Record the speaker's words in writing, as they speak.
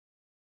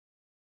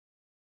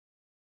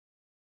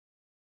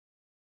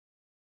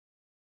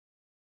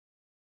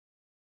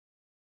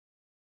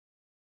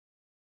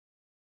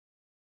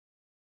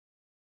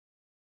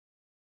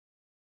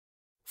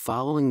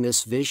following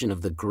this vision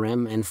of the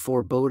grim and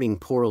foreboding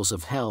portals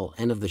of hell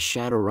and of the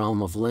shadow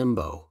realm of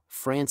limbo,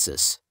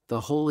 Frances,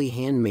 the holy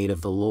handmaid of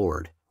the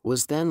Lord,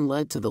 was then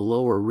led to the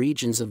lower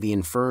regions of the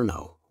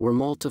inferno, where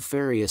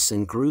multifarious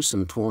and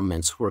gruesome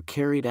torments were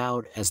carried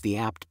out as the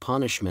apt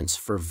punishments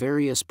for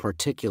various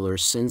particular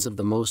sins of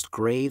the most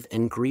grave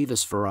and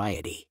grievous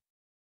variety.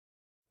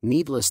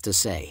 Needless to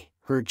say,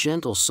 her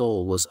gentle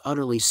soul was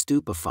utterly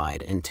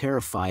stupefied and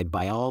terrified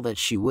by all that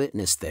she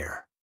witnessed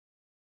there.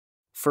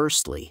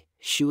 Firstly,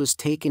 she was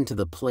taken to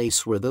the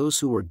place where those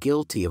who were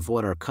guilty of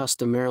what are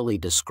customarily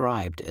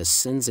described as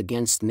sins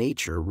against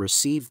nature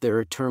received their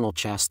eternal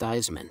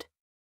chastisement.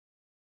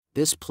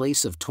 This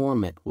place of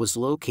torment was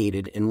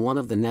located in one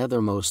of the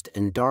nethermost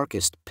and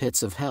darkest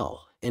pits of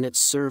hell, and it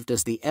served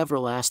as the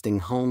everlasting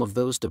home of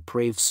those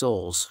depraved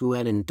souls who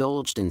had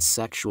indulged in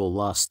sexual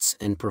lusts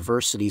and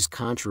perversities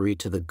contrary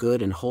to the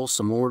good and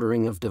wholesome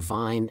ordering of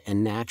divine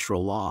and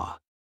natural law.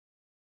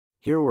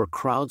 Here were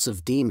crowds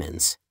of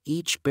demons,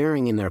 each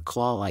bearing in their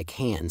claw-like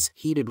hands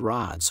heated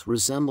rods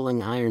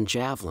resembling iron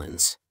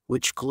javelins,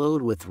 which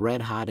glowed with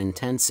red-hot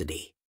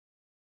intensity.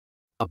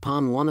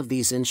 Upon one of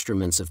these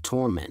instruments of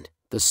torment,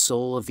 the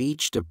soul of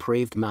each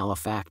depraved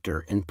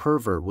malefactor and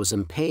pervert was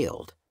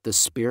impaled, the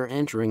spear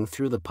entering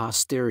through the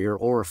posterior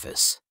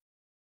orifice.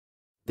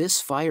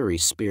 This fiery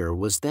spear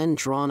was then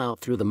drawn out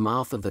through the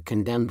mouth of the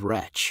condemned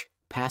wretch,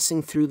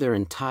 passing through their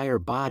entire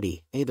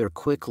body, either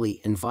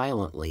quickly and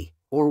violently,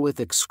 or with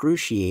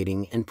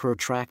excruciating and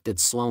protracted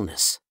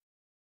slowness.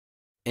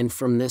 And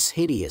from this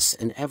hideous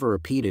and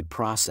ever-repeated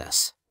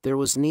process, there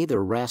was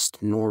neither rest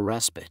nor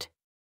respite.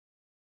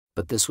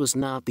 But this was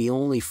not the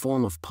only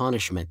form of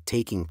punishment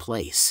taking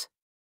place.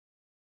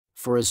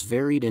 For as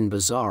varied and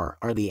bizarre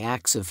are the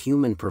acts of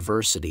human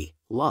perversity,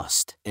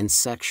 lust, and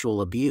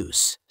sexual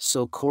abuse,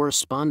 so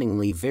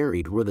correspondingly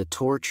varied were the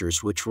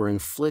tortures which were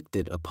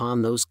inflicted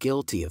upon those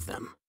guilty of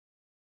them.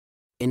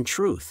 In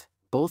truth,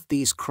 both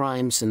these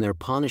crimes and their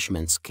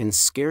punishments can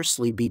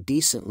scarcely be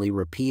decently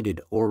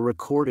repeated or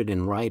recorded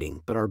in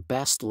writing, but are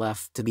best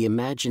left to the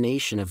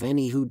imagination of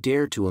any who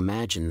dare to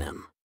imagine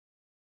them.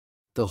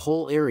 The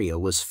whole area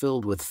was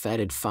filled with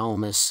fetid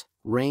foulness,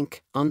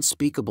 rank,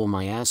 unspeakable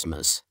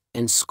miasmas,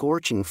 and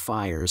scorching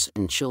fires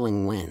and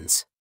chilling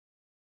winds.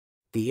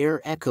 The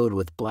air echoed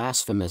with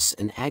blasphemous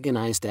and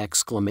agonized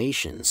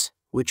exclamations,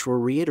 which were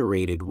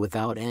reiterated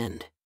without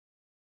end.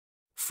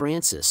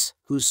 Frances,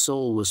 whose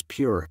soul was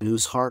pure and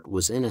whose heart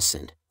was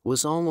innocent,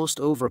 was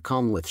almost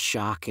overcome with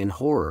shock and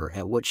horror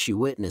at what she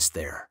witnessed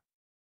there.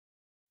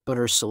 But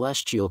her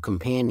celestial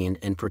companion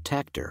and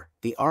protector,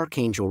 the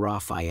Archangel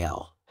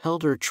Raphael,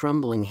 held her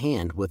trembling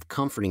hand with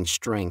comforting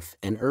strength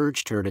and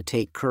urged her to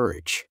take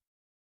courage.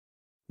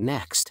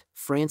 Next,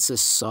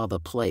 Frances saw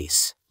the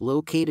place,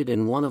 located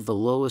in one of the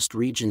lowest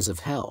regions of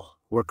hell,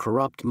 where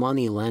corrupt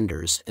money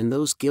lenders and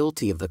those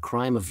guilty of the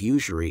crime of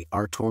usury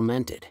are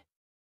tormented.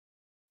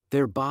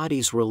 Their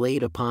bodies were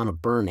laid upon a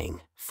burning,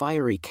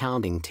 fiery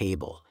counting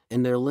table,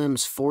 and their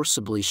limbs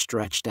forcibly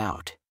stretched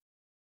out.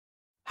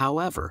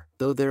 However,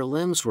 though their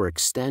limbs were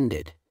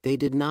extended, they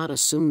did not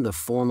assume the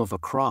form of a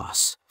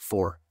cross,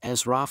 for,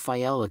 as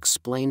Raphael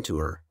explained to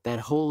her,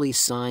 that holy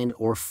sign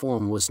or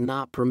form was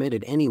not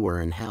permitted anywhere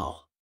in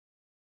hell.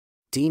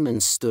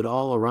 Demons stood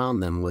all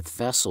around them with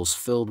vessels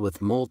filled with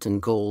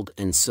molten gold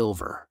and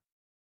silver.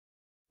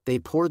 They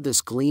poured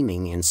this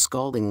gleaming and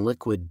scalding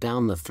liquid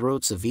down the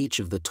throats of each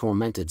of the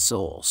tormented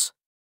souls.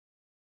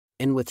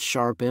 And with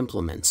sharp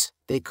implements,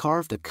 they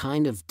carved a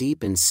kind of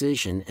deep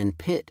incision and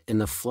pit in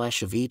the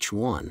flesh of each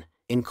one,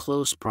 in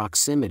close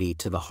proximity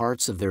to the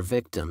hearts of their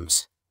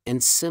victims,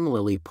 and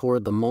similarly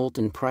poured the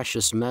molten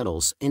precious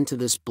metals into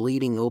this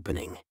bleeding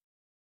opening.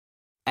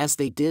 As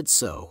they did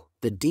so,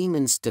 the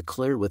demons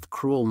declared with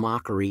cruel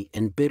mockery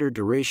and bitter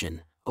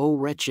derision, "O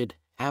wretched,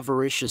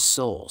 avaricious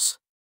souls!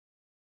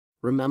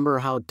 Remember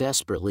how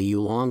desperately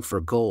you longed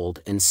for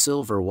gold and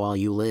silver while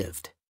you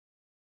lived.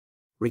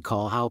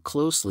 Recall how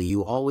closely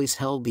you always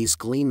held these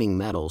gleaming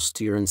metals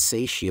to your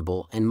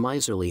insatiable and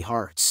miserly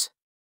hearts.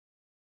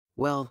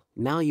 Well,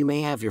 now you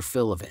may have your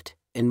fill of it,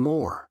 and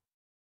more."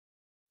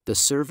 The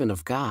servant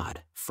of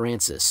God,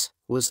 Frances,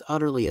 was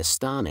utterly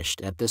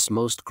astonished at this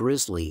most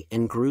grisly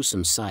and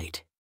gruesome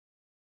sight.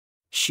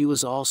 She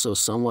was also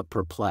somewhat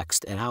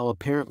perplexed at how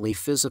apparently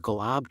physical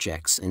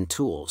objects and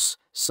tools,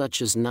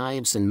 such as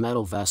knives and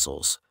metal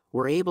vessels,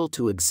 were able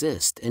to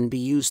exist and be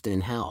used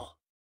in hell.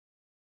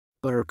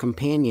 But her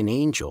companion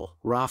angel,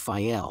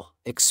 Raphael,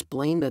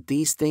 explained that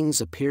these things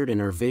appeared in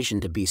her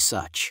vision to be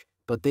such,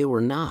 but they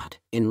were not,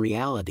 in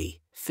reality,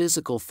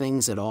 physical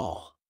things at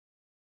all.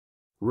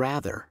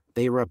 Rather,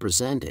 they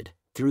represented,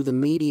 through the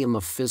medium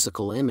of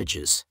physical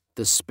images,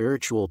 the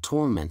spiritual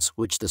torments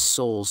which the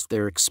souls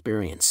there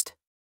experienced.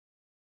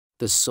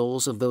 The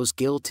souls of those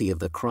guilty of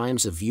the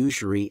crimes of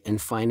usury and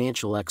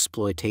financial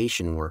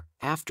exploitation were,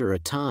 after a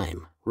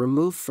time,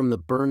 removed from the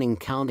burning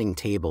counting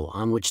table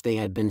on which they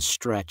had been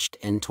stretched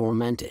and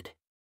tormented.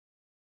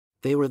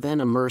 They were then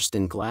immersed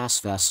in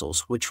glass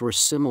vessels which were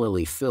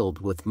similarly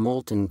filled with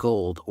molten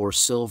gold or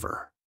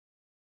silver.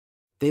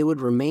 They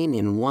would remain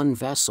in one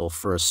vessel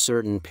for a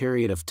certain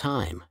period of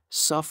time,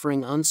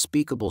 suffering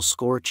unspeakable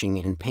scorching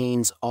and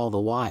pains all the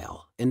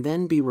while, and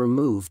then be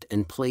removed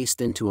and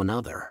placed into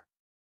another.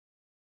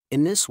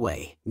 In this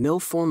way, no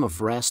form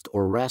of rest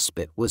or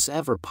respite was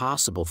ever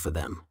possible for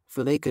them,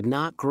 for they could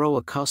not grow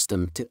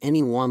accustomed to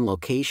any one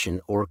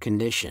location or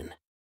condition.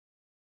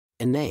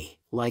 And they,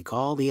 like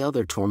all the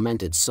other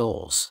tormented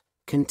souls,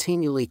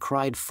 continually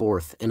cried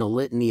forth in a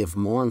litany of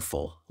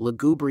mournful,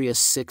 lugubrious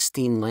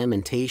 16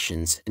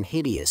 lamentations and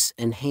hideous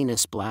and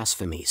heinous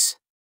blasphemies.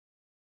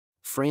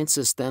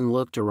 Francis then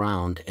looked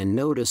around and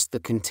noticed the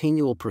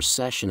continual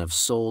procession of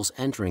souls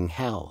entering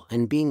hell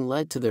and being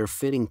led to their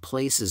fitting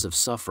places of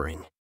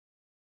suffering.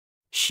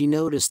 She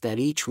noticed that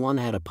each one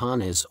had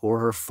upon his or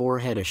her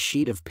forehead a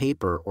sheet of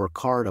paper or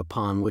card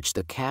upon which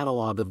the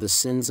catalogue of the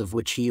sins of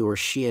which he or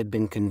she had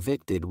been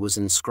convicted was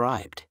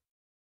inscribed.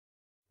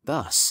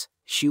 Thus,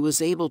 she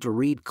was able to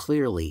read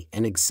clearly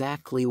and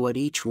exactly what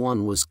each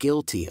one was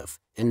guilty of,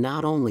 and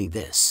not only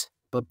this,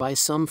 but by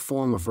some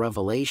form of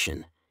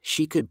revelation,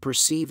 she could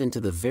perceive into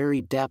the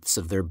very depths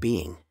of their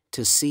being,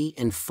 to see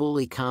and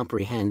fully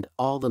comprehend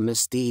all the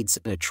misdeeds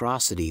and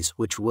atrocities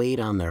which weighed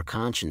on their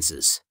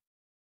consciences.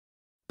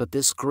 But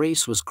this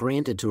grace was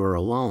granted to her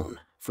alone,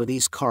 for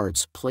these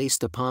cards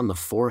placed upon the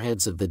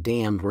foreheads of the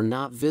damned were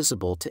not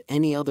visible to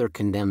any other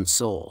condemned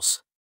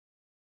souls.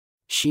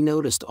 She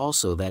noticed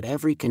also that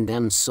every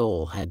condemned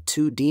soul had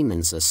 2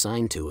 demons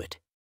assigned to it.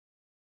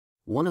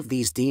 One of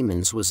these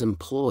demons was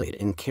employed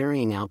in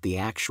carrying out the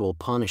actual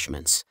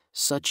punishments,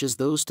 such as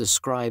those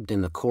described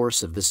in the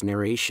course of this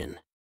narration.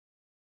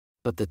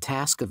 But the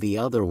task of the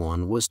other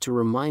one was to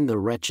remind the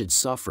wretched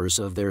sufferers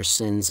of their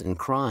sins and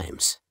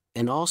crimes,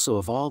 and also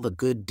of all the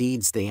good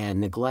deeds they had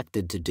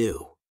neglected to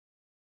do.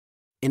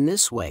 In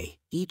this way,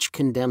 each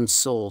condemned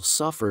soul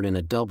suffered in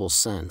a double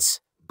sense,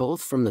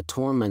 both from the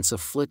torments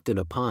afflicted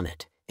upon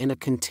it, and a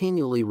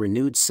continually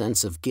renewed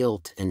sense of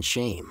guilt and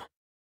shame.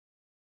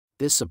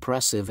 This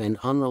oppressive and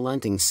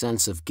unrelenting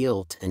sense of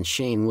guilt and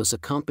shame was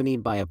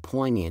accompanied by a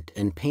poignant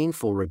and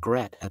painful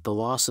regret at the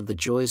loss of the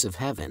joys of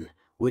heaven,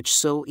 which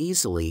so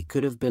easily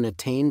could have been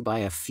attained by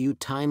a few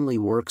timely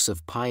works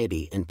of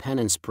piety and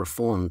penance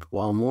performed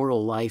while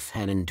mortal life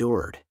had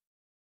endured.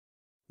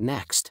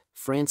 Next,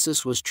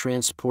 Francis was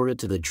transported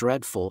to the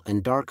dreadful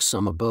and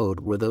darksome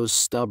abode where those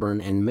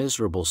stubborn and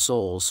miserable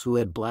souls who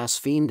had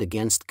blasphemed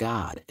against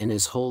God and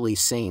His holy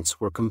saints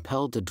were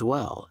compelled to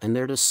dwell, and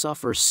there to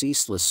suffer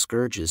ceaseless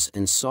scourges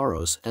and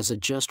sorrows as a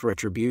just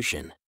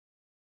retribution.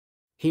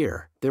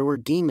 Here, there were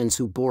demons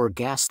who bore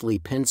ghastly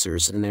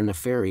pincers in their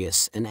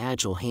nefarious and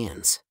agile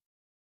hands.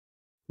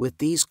 With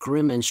these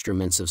grim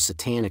instruments of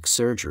satanic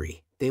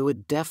surgery, they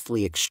would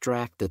deftly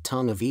extract the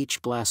tongue of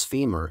each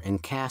blasphemer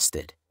and cast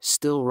it,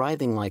 still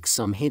writhing like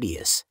some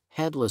hideous,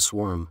 headless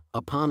worm,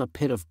 upon a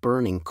pit of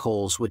burning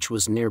coals which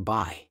was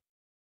nearby.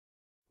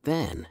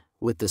 Then,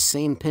 with the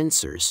same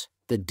pincers,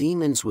 the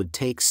demons would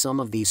take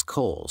some of these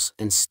coals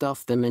and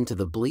stuff them into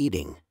the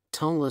bleeding,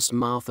 tongueless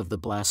mouth of the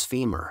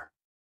blasphemer.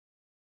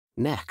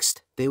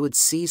 Next, they would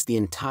seize the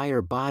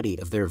entire body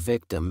of their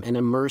victim and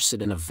immerse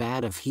it in a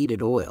vat of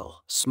heated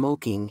oil,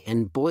 smoking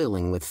and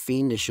boiling with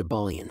fiendish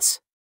ebullience.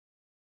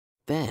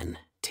 Then,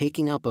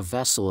 taking up a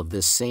vessel of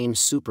this same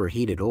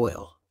superheated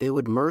oil, they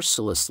would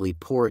mercilessly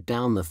pour it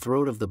down the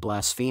throat of the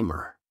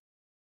blasphemer.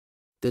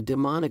 The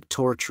demonic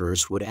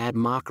torturers would add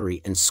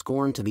mockery and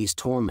scorn to these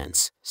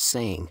torments,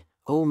 saying,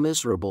 "O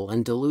miserable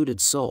and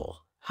deluded soul,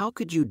 how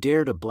could you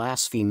dare to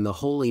blaspheme the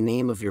holy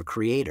name of your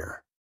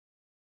Creator?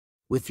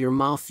 With your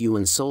mouth you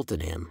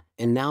insulted Him,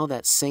 and now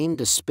that same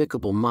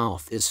despicable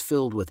mouth is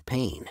filled with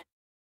pain.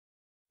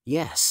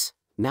 Yes,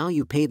 now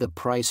you pay the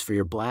price for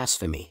your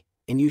blasphemy,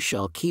 and you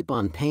shall keep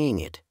on paying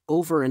it,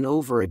 over and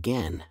over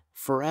again,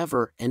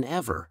 forever and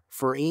ever,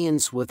 for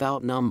eons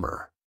without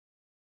number."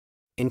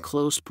 In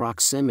close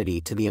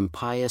proximity to the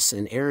impious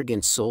and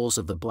arrogant souls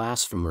of the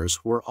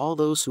blasphemers were all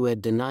those who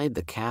had denied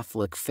the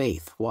Catholic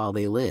faith while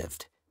they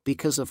lived,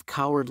 because of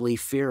cowardly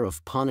fear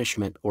of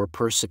punishment or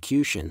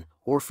persecution,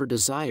 or for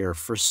desire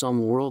for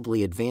some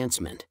worldly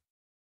advancement.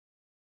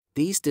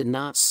 These did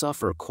not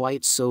suffer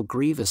quite so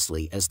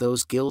grievously as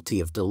those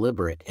guilty of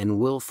deliberate and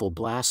willful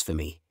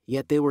blasphemy,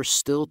 yet they were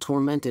still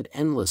tormented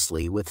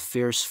endlessly with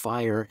fierce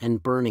fire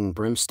and burning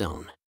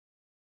brimstone.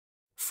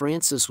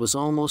 Francis was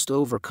almost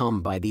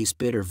overcome by these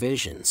bitter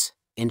visions,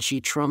 and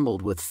she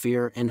trembled with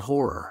fear and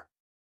horror.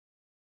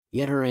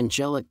 Yet her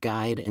angelic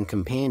guide and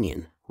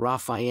companion,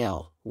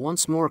 Raphael,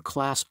 once more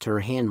clasped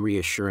her hand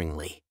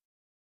reassuringly.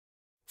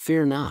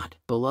 "Fear not,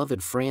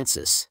 beloved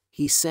Francis,"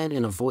 he said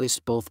in a voice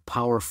both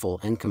powerful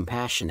and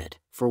compassionate,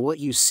 "for what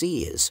you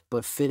see is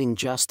but fitting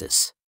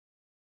justice.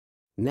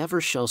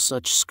 Never shall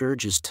such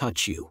scourges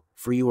touch you,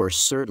 for you are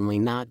certainly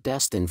not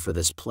destined for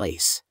this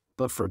place,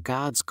 but for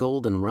God's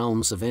golden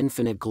realms of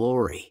infinite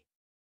glory."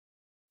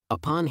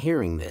 Upon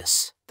hearing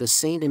this, the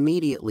saint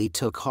immediately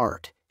took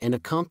heart, and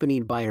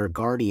accompanied by her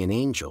guardian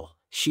angel,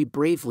 she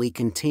bravely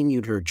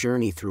continued her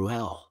journey through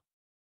hell.